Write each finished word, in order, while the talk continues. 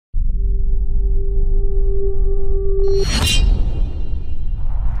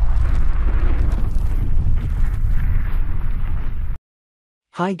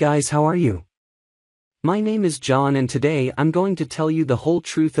Hi guys, how are you? My name is John and today I'm going to tell you the whole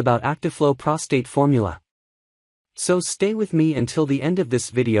truth about Actiflow Prostate Formula. So stay with me until the end of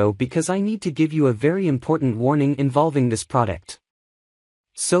this video because I need to give you a very important warning involving this product.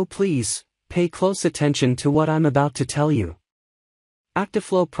 So please, pay close attention to what I'm about to tell you.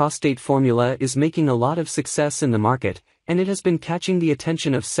 Actiflow Prostate Formula is making a lot of success in the market, and it has been catching the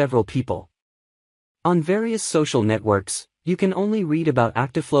attention of several people. On various social networks, you can only read about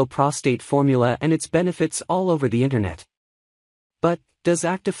Actiflow Prostate Formula and its benefits all over the internet. But, does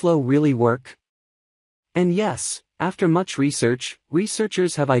Actiflow really work? And yes, after much research,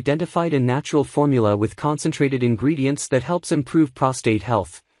 researchers have identified a natural formula with concentrated ingredients that helps improve prostate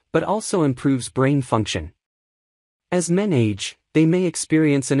health, but also improves brain function. As men age, they may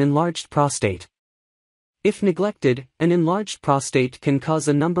experience an enlarged prostate. If neglected, an enlarged prostate can cause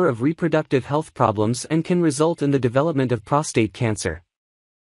a number of reproductive health problems and can result in the development of prostate cancer.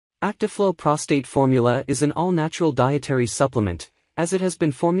 Actiflow Prostate Formula is an all-natural dietary supplement, as it has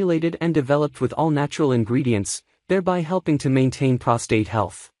been formulated and developed with all-natural ingredients, thereby helping to maintain prostate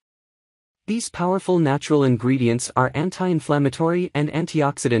health. These powerful natural ingredients are anti-inflammatory and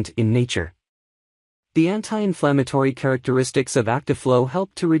antioxidant in nature. The anti-inflammatory characteristics of Actiflow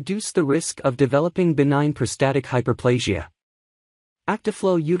help to reduce the risk of developing benign prostatic hyperplasia.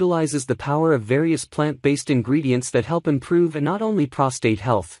 Actiflow utilizes the power of various plant-based ingredients that help improve not only prostate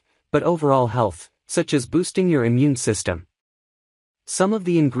health, but overall health, such as boosting your immune system. Some of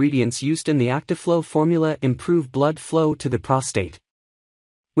the ingredients used in the Actiflow formula improve blood flow to the prostate.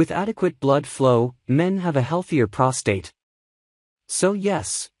 With adequate blood flow, men have a healthier prostate. So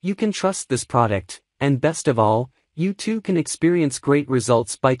yes, you can trust this product. And best of all, you too can experience great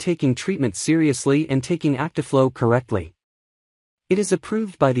results by taking treatment seriously and taking Actiflow correctly. It is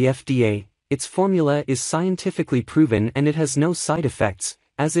approved by the FDA, its formula is scientifically proven and it has no side effects,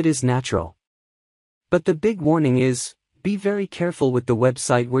 as it is natural. But the big warning is, be very careful with the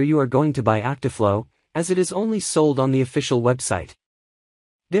website where you are going to buy Actiflow, as it is only sold on the official website.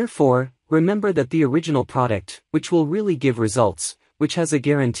 Therefore, remember that the original product, which will really give results, which has a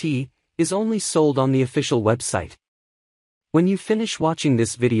guarantee, is only sold on the official website. When you finish watching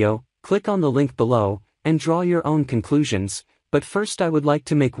this video, click on the link below, and draw your own conclusions, but first I would like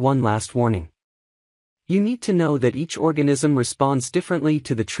to make one last warning. You need to know that each organism responds differently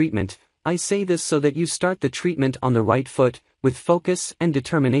to the treatment. I say this so that you start the treatment on the right foot, with focus and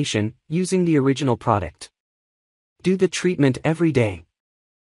determination, using the original product. Do the treatment every day.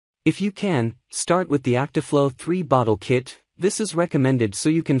 If you can, start with the Actiflow 3-bottle kit. This is recommended so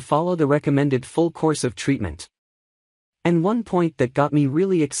you can follow the recommended full course of treatment. And one point that got me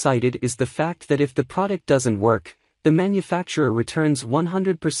really excited is the fact that if the product doesn't work, the manufacturer returns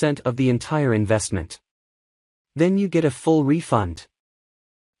 100% of the entire investment. Then you get a full refund.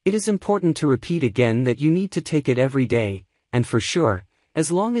 It is important to repeat again that you need to take it every day, and for sure,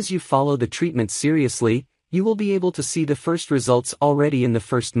 as long as you follow the treatment seriously, you will be able to see the first results already in the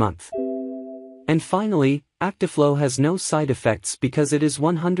first month. And finally, Actiflow has no side effects because it is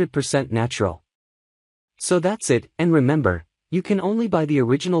 100% natural. So that's it, and remember, you can only buy the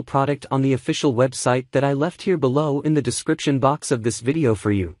original product on the official website that I left here below in the description box of this video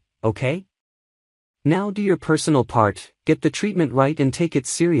for you, okay? Now do your personal part, get the treatment right and take it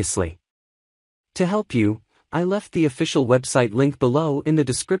seriously. To help you, I left the official website link below in the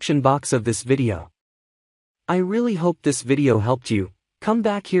description box of this video. I really hope this video helped you. Come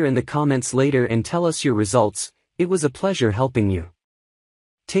back here in the comments later and tell us your results. It was a pleasure helping you.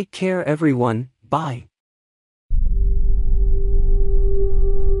 Take care everyone, bye.